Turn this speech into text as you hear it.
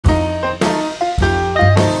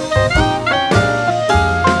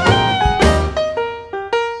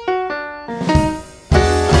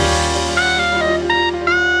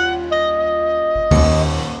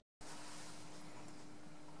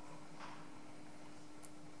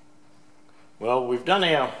Well, we've done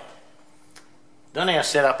our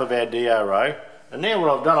setup of our DRO, and now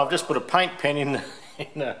what I've done, I've just put a paint pen in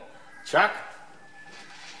the chuck,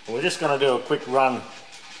 and we're just going to do a quick run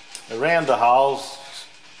around the holes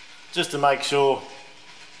just to make sure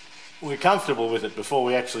we're comfortable with it before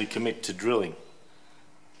we actually commit to drilling.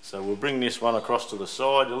 So we'll bring this one across to the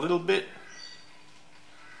side a little bit.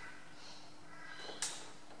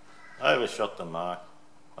 Overshot the mark.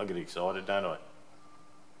 I get excited, don't I?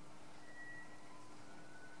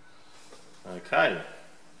 Okay.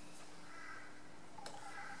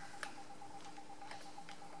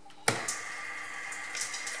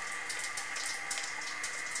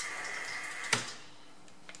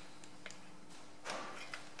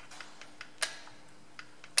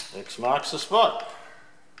 X marks the spot.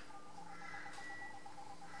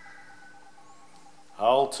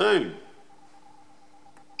 Hole 2.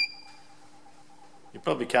 You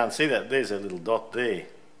probably can't see that. There's a little dot there.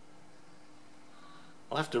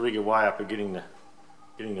 I'll have to rig a way up of getting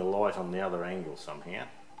the light on the other angle somehow.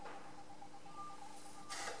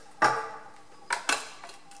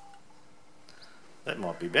 That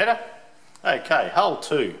might be better. Okay, hole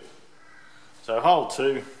 2. So hole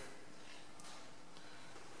 2,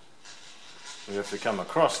 we have to come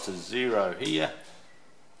across to 0 here.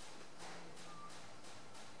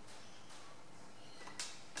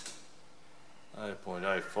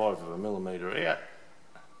 .05 of a millimetre out.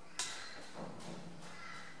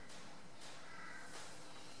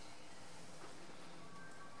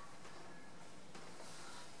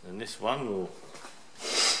 And this one will,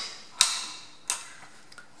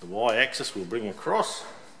 the y-axis will bring across.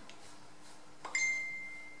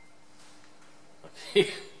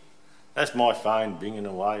 That's my phone binging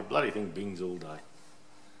away. Bloody thing bings all day.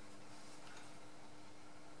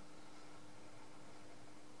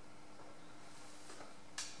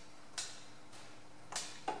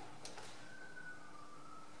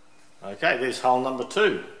 Okay, there's hole number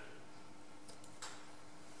 2.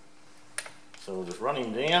 So we'll just run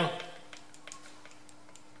him down.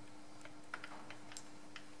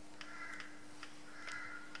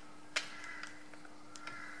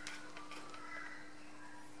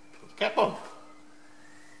 Put the cap on.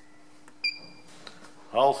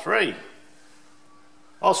 Hole 3.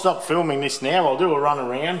 I'll stop filming this now. I'll do a run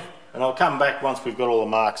around and I'll come back once we've got all the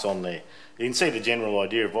marks on there. You can see the general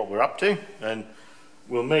idea of what we're up to, and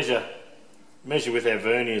we'll measure with our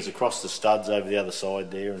verniers across the studs over the other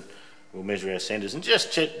side there, and we'll measure our centres and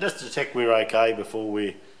just to check we're okay before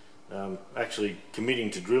we're actually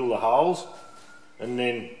committing to drill the holes. And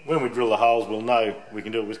then when we drill the holes, we'll know we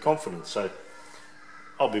can do it with confidence. So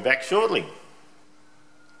I'll be back shortly.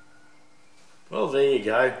 Well, there you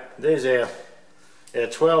go. There's our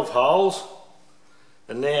 12 holes,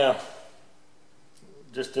 and now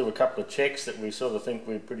just do a couple of checks that we sort of think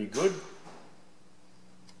we're pretty good.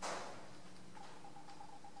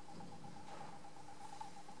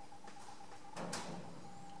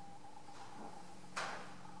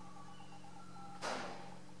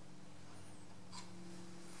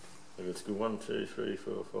 Let's go 1, 2, 3,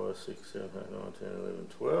 4, 5, 6, 7, 8, 9, 10, 11,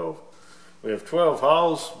 12. We have 12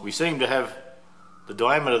 holes. We seem to have the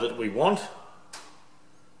diameter that we want,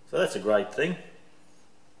 so that's a great thing.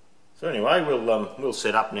 So anyway, we'll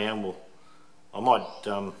set up now, and I might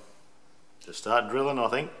just start drilling. I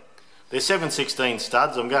think there's 7/16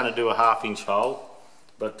 studs. I'm going to do a 1/2 inch hole,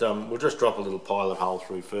 but we'll just drop a little pilot hole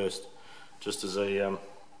through first, just as a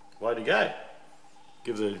way to go.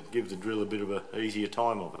 Give the drill a bit of an easier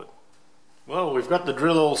time of it. Well, we've got the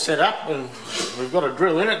drill all set up, and we've got a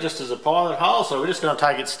drill in it just as a pilot hole, so we're just going to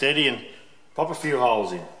take it steady and pop a few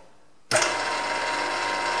holes in. I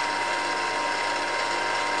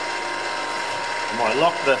might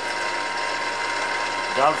lock the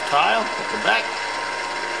dovetail at the back.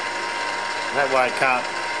 That way it can't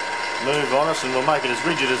move on us, and we'll make it as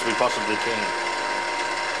rigid as we possibly can.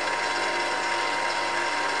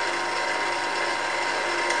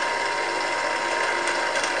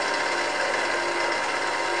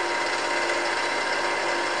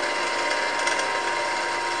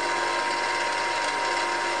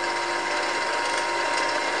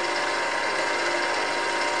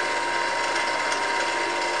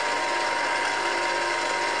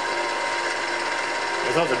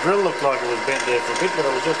 I thought the drill looked like it was bent there for a bit, but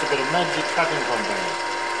it was just a bit of magic cutting compound.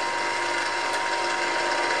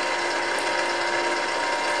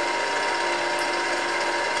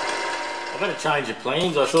 I better change the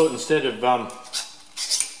plans. I thought instead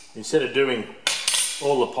of doing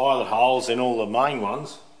all the pilot holes and all the main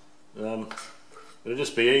ones, it'll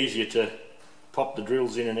just be easier to pop the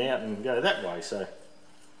drills in and out and go that way. So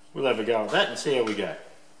we'll have a go at that and see how we go.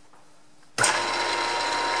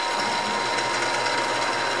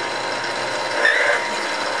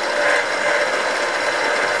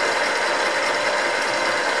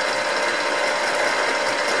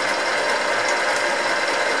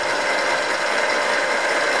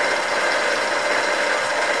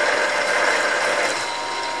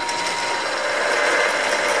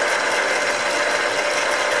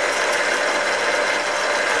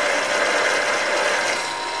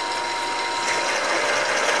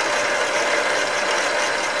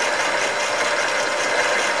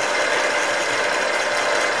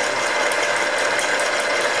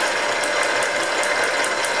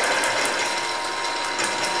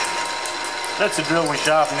 That's the drill we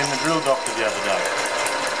sharpened in the drill doctor the other day.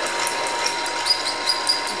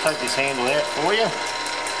 I'll take this handle out for you.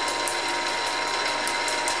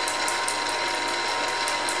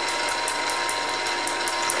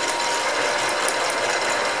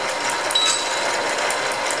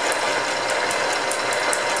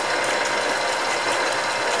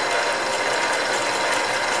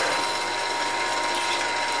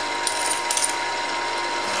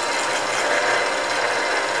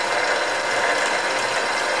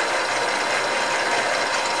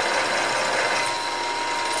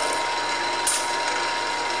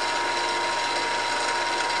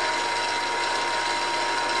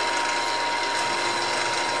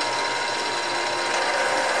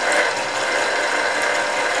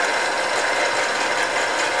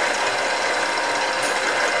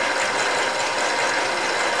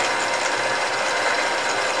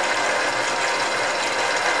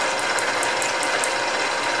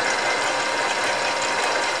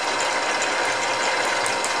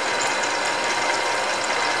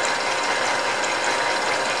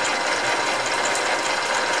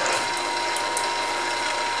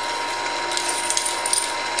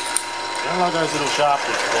 I don't like those little sharp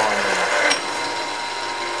bits flying around.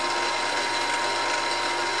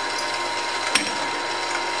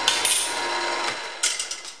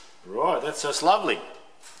 Right, that's just lovely.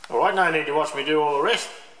 Alright, no need to watch me do all the rest.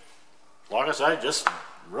 Like I say, just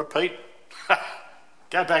repeat.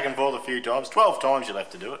 Go back and forth a few times. 12 times you'll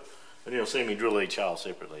have to do it. And you'll see me drill each hole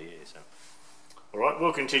separately, yeah. So. Alright,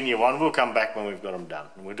 we'll continue on. We'll come back when we've got them done.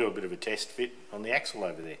 And we'll do a bit of a test fit on the axle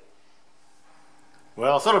over there.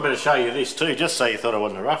 Well, I thought I'd better show you this too, just so you thought I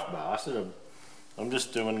wasn't a rough bastard. I'm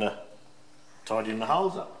just doing the tidying the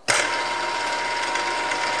holes up.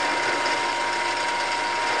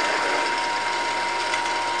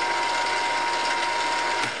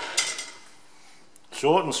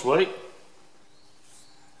 Short and sweet,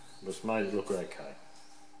 just made it look okay.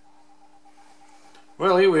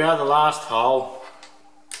 Well, here we are, the last hole.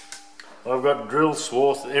 I've got drill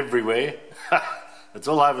swath everywhere. It's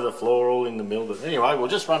all over the floor, all in the mill, but anyway, we'll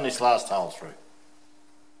just run this last hole through.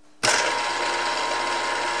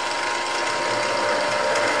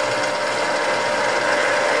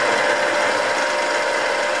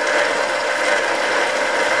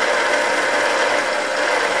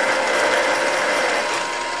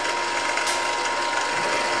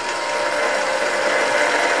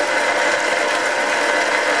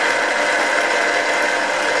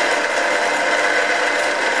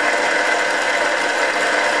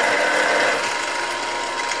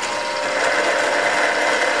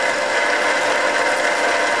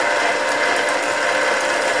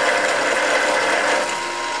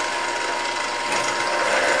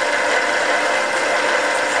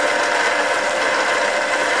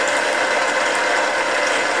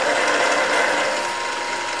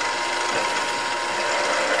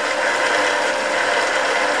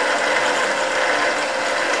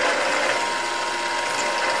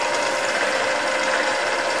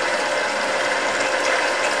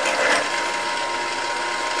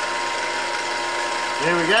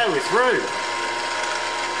 There we go, we're through.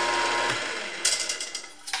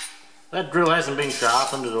 That drill hasn't been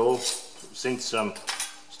sharpened at all since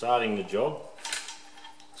starting the job.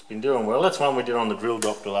 It's been doing well. That's one we did on the drill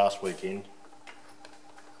doctor last weekend.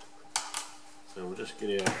 So we'll just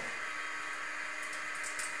get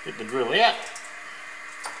the drill out.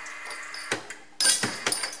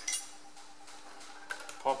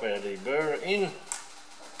 Pop our deburrer in.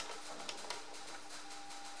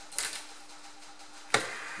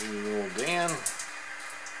 Bring it all down.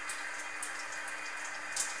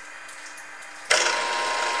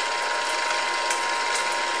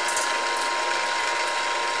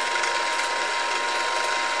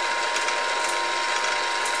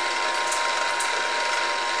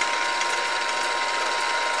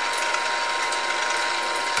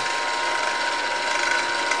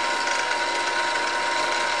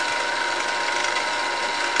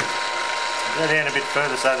 Go down a bit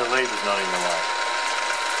further so the lever's not in the way.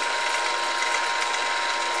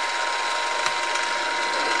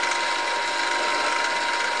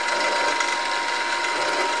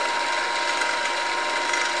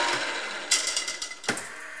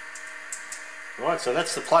 Right, so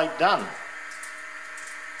that's the plate done.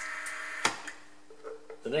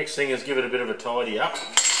 The next thing is give it a bit of a tidy up.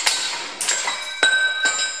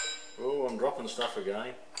 Oh, I'm dropping stuff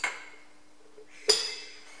again.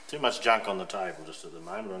 Too much junk on the table just at the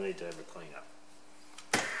moment. I need to have a clean up.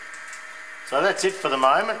 So that's it for the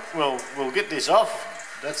moment. We'll get this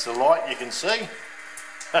off. That's the light you can see.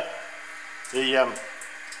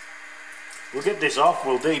 We'll get this off.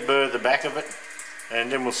 We'll deburr the back of it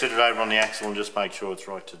and then we'll sit it over on the axle and just make sure it's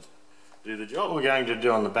right to do the job. What we're going to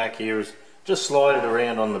do on the back here is just slide it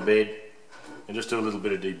around on the bed and just do a little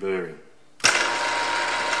bit of deburring.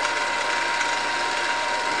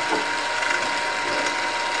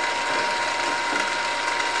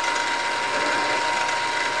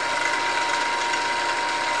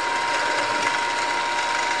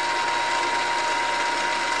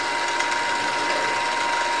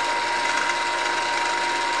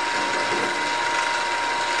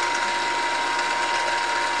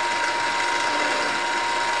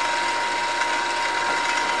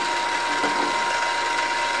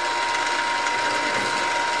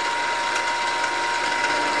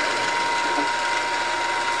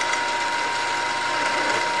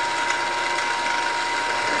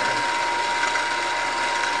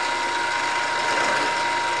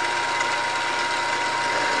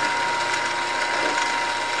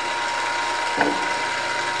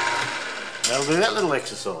 Now we'll do that little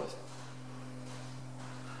exercise.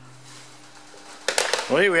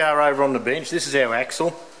 Well, here we are over on the bench. This is our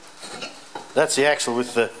axle. That's the axle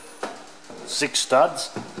with the 6 studs.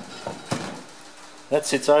 That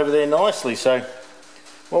sits over there nicely. So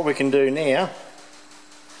what we can do now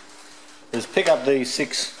is pick up these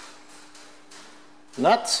 6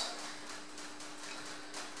 nuts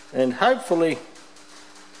and hopefully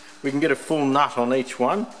we can get a full nut on each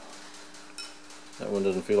one. That one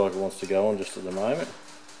doesn't feel like it wants to go on just at the moment.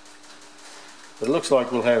 But it looks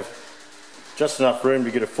like we'll have just enough room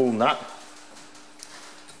to get a full nut.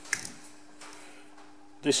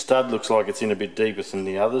 This stud looks like it's in a bit deeper than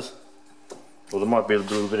the others. Well, there might be a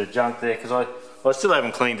little bit of junk there because I still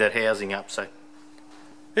haven't cleaned that housing up. So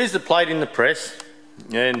here's the plate in the press,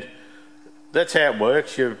 and that's how it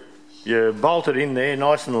works. You bolt it in there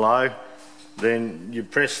nice and low, then you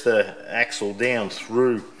press the axle down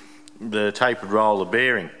through the tapered roller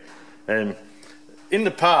bearing. And in the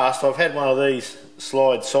past I've had one of these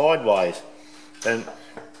slide sideways and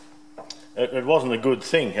it wasn't a good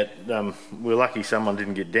thing. We're lucky someone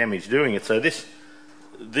didn't get damaged doing it. So this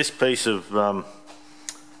piece of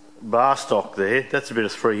bar stock there, that's a bit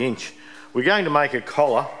of 3-inch. We're going to make a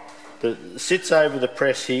collar that sits over the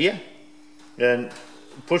press here and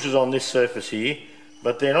pushes on this surface here,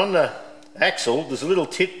 but then on the axle there's a little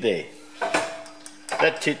tit there.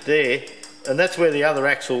 That tit there, and that's where the other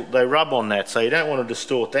axle, they rub on that, so you don't want to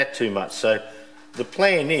distort that too much. So the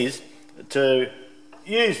plan is to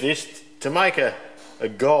use this to make a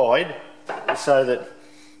guide so that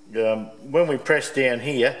when we press down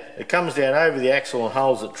here, it comes down over the axle and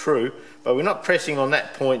holds it true, but we're not pressing on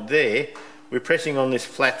that point there, we're pressing on this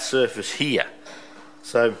flat surface here.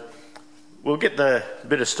 So we'll get the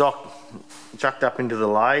bit of stock chucked up into the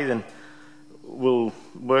lathe and we'll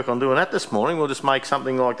work on doing that this morning. We'll just make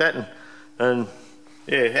something like that and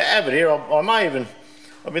yeah, have it here.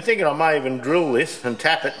 I've been thinking I may even drill this and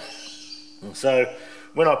tap it. And so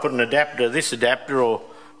when I put an adapter, this adapter, or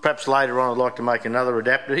perhaps later on I'd like to make another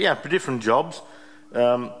adapter, yeah, for different jobs,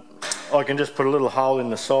 I can just put a little hole in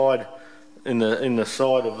the side, in the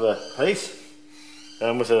side of the piece,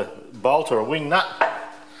 with a bolt or a wing nut,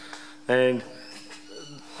 and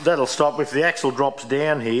that'll stop. If the axle drops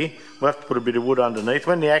down here, we'll have to put a bit of wood underneath.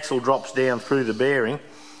 When the axle drops down through the bearing,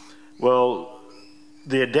 well,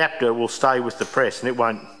 the adapter will stay with the press and it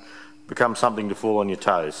won't become something to fall on your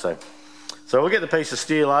toes. So we'll get the piece of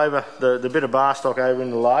steel over, the bit of bar stock over in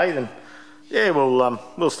the lathe, and yeah,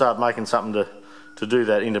 we'll start making something to do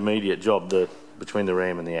that intermediate job between the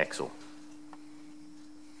ram and the axle.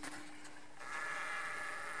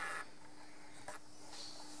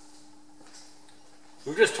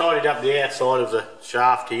 We've just tidied up the outside of the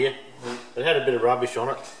shaft here. It had a bit of rubbish on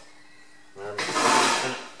it,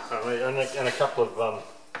 and a couple of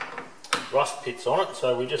rust pits on it,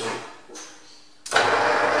 so we just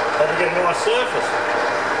had to get a nice surface.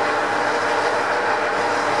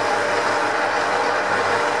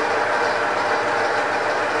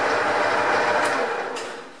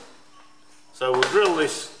 So we'll drill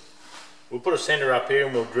this, we'll put a centre up here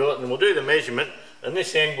and we'll drill it, and we'll do the measurement, and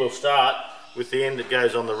this end will start with the end that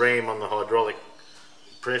goes on the ram on the hydraulic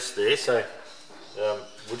press there. So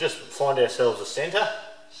we'll just find ourselves a centre,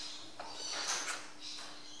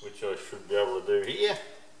 which I should be able to do here.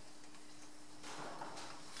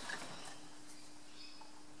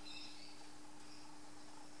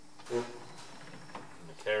 And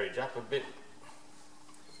the carriage up a bit.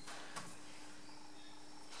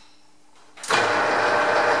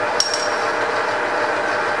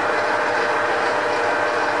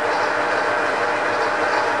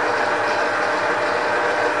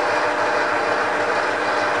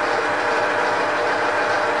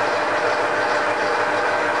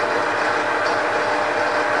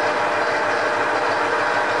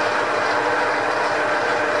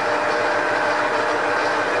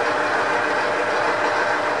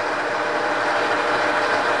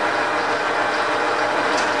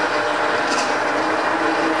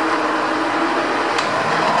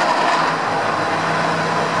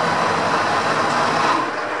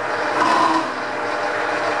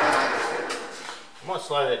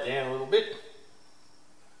 slow that down a little bit.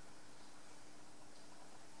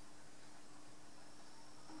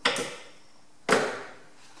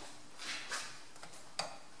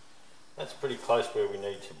 That's pretty close where we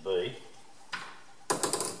need to be.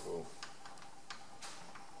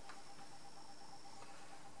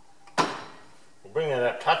 We'll bring that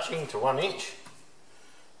up touching to 1 inch.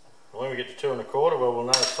 And when we get to 2 1/4, well, we'll know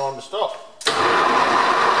it's time to stop.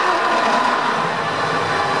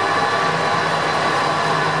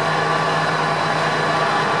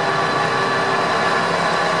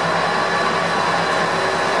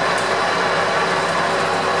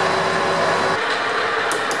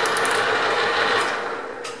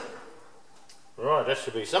 Right, that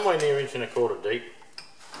should be somewhere near 1 1/4 deep.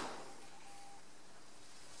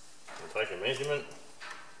 We'll take a measurement.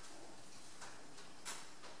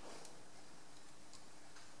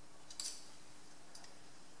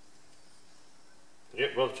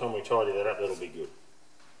 Yep, by the time we tidy that up, that'll be good.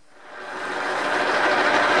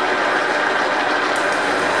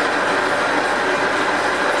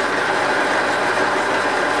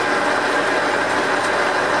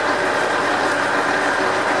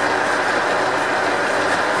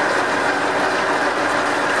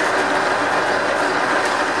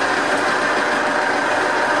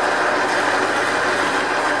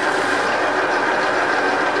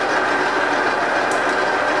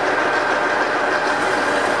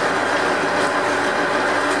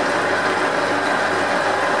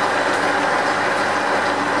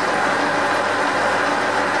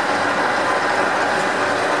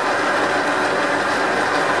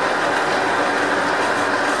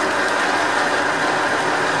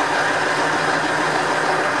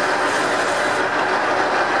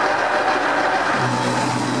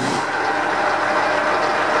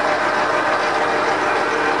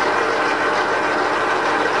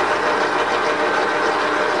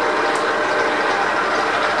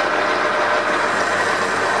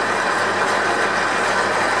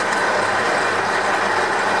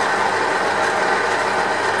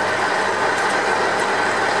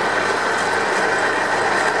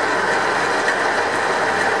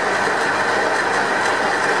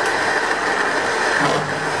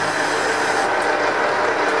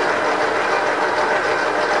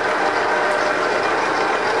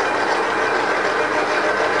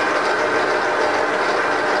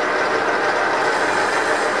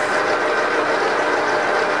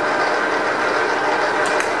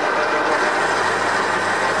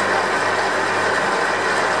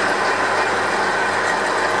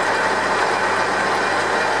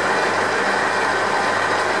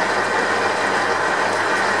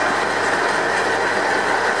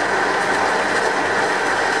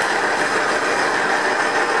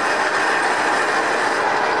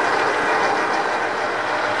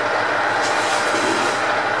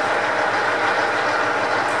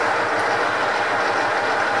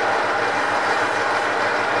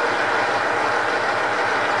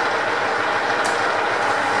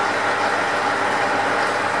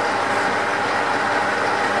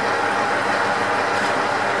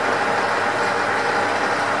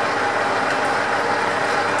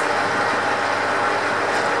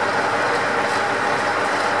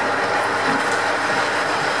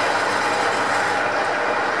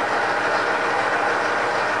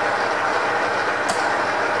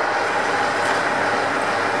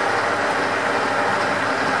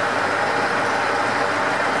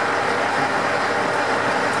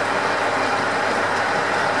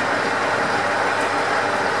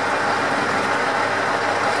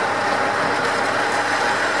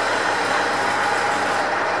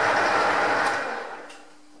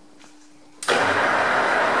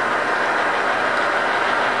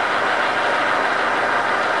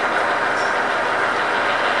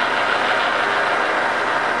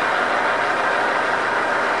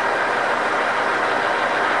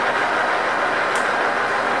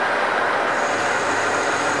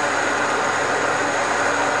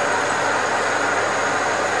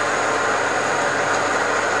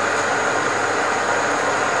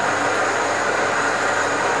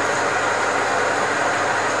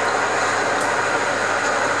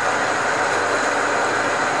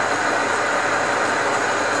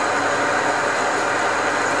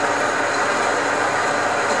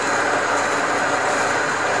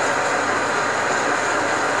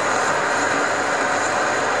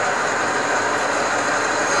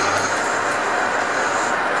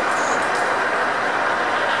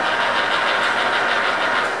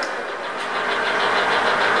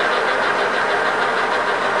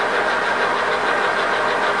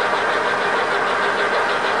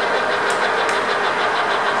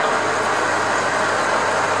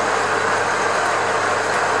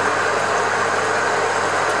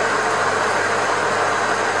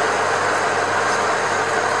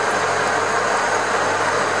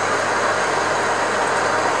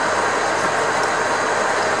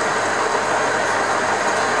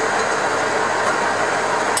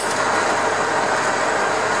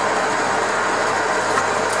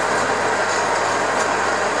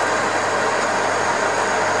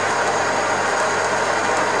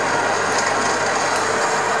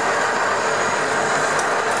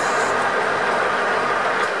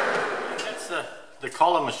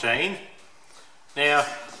 machine. Now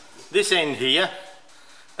this end here,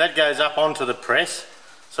 that goes up onto the press.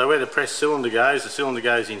 So where the press cylinder goes, the cylinder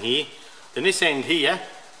goes in here. Then this end here,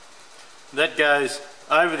 that goes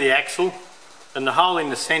over the axle, and the hole in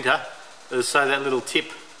the centre is so that little tip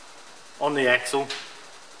on the axle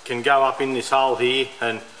can go up in this hole here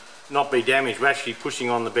and not be damaged. We're actually pushing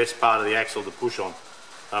on the best part of the axle to push on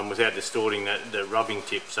without distorting the rubbing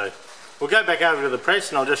tip. So we'll go back over to the press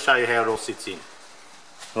and I'll just show you how it all sits in.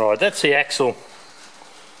 Right, that's the axle.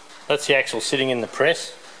 That's the axle sitting in the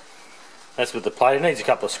press. That's with the plate. It needs a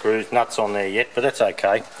couple of screws, nuts on there yet, but that's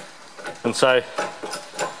okay. And so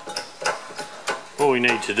all we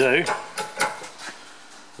need to do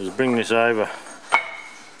is bring this over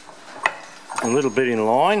a little bit in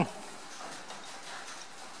line.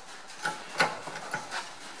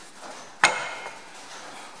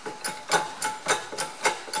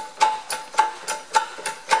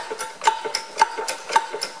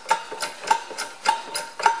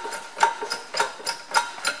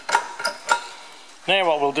 Now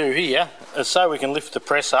what we'll do here is so we can lift the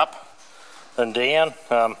press up and down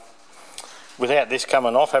without this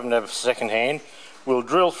coming off, having to have a second hand, we'll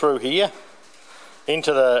drill through here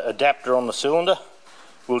into the adapter on the cylinder.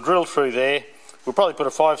 We'll drill through there. We'll probably put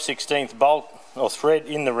a 5/16 bolt or thread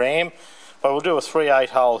in the ram, but we'll do a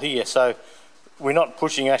 3/8 hole here, so we're not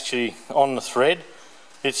pushing actually on the thread.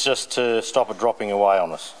 It's just to stop it dropping away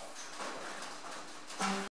on us.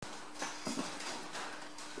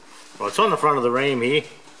 Right, it's on the front of the ram here.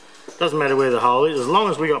 Doesn't matter where the hole is, as long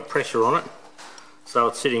as we got pressure on it. So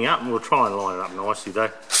it's sitting up, and we'll try and line it up nicely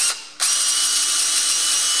though.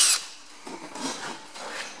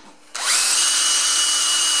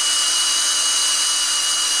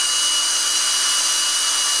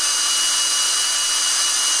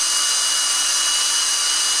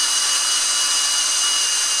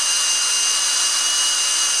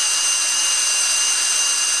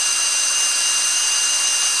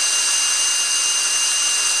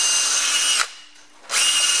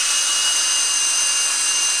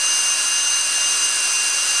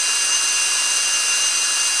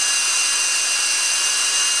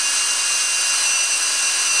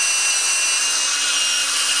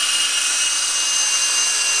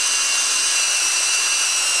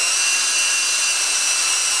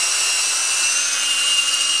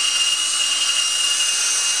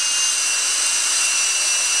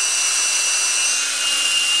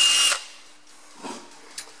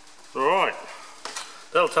 Right,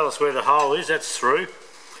 that'll tell us where the hole is. That's through.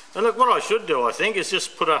 And look, what I should do, I think, is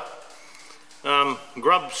just put a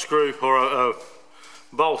grub screw or a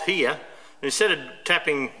bolt here. Instead of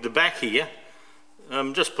tapping the back here,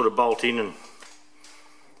 just put a bolt in, and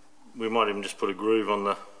we might even just put a groove on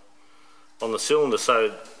the cylinder,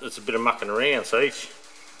 so it's a bit of mucking around. So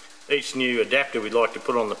each new adapter we'd like to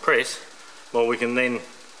put on the press, well, we can then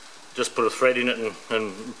just put a thread in it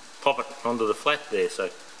and pop it onto the flat there. So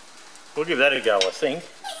we'll give that a go, I think.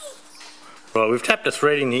 Right, we've tapped a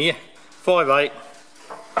thread in here, 5/8,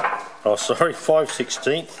 oh sorry,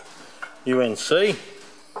 5/16 UNC.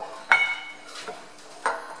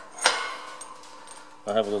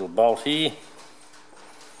 I have a little bolt here.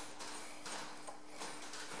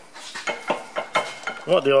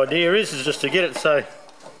 What the idea is just to get it so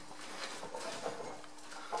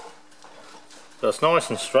it's nice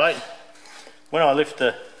and straight. When I lift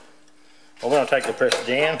the, or when I take the press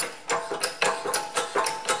down,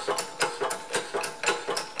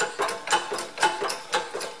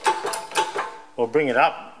 or bring it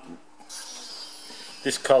up,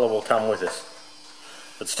 this collar will come with us.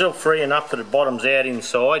 It's still free enough that it bottoms out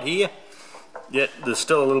inside here, yet there's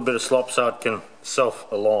still a little bit of slop so it can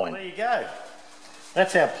self-align. There you go.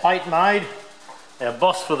 That's our plate made, our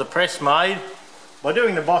boss for the press made. By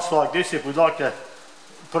doing the boss like this, if we'd like to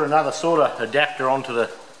put another sort of adapter onto the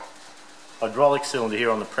hydraulic cylinder here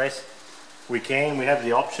on the press, we can, we have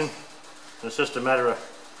the option. It's just a matter of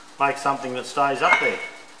make something that stays up there.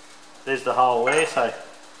 There's the hole there, so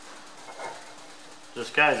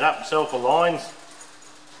just goes up, self-aligns,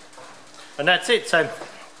 and that's it. So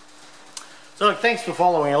look, thanks for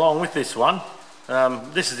following along with this one.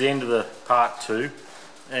 This is the end of the part 2,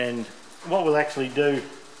 and what we'll actually do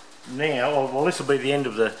now, well, this will be the end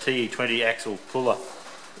of the TE20 axle puller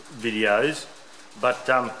videos, but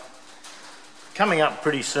coming up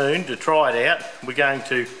pretty soon to try it out, we're going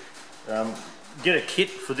to get a kit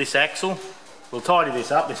for this axle. We'll tidy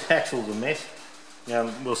this up. This axle's a mess.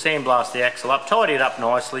 We'll sandblast the axle up, tidy it up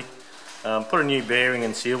nicely, put a new bearing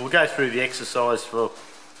and seal. We'll go through the exercise for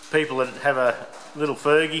people that have a little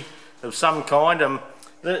Fergie of some kind.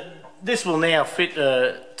 This will now fit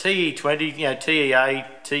TE20, you know, TEA,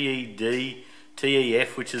 TED,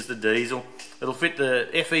 TEF, which is the diesel. It'll fit the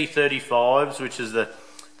FE35s, which is the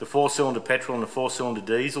 4-cylinder petrol and the 4-cylinder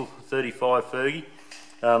diesel, 35 Fergie.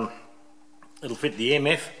 It'll fit the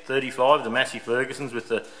MF35, the Massey Fergusons, with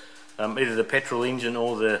the either the petrol engine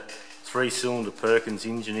or the 3-cylinder Perkins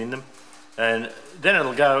engine in them. And then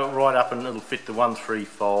it'll go right up and it'll fit the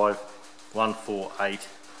 135, 148,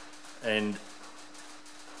 and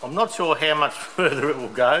I'm not sure how much further it will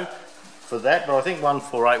go for that, but I think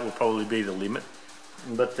 148 will probably be the limit.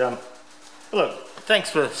 But look, thanks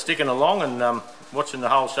for sticking along and watching the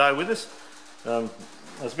whole show with us.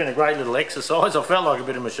 It's been a great little exercise. I felt like a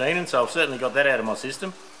bit of machining, so I've certainly got that out of my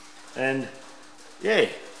system. And yeah,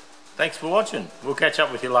 thanks for watching. We'll catch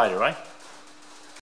up with you later, eh?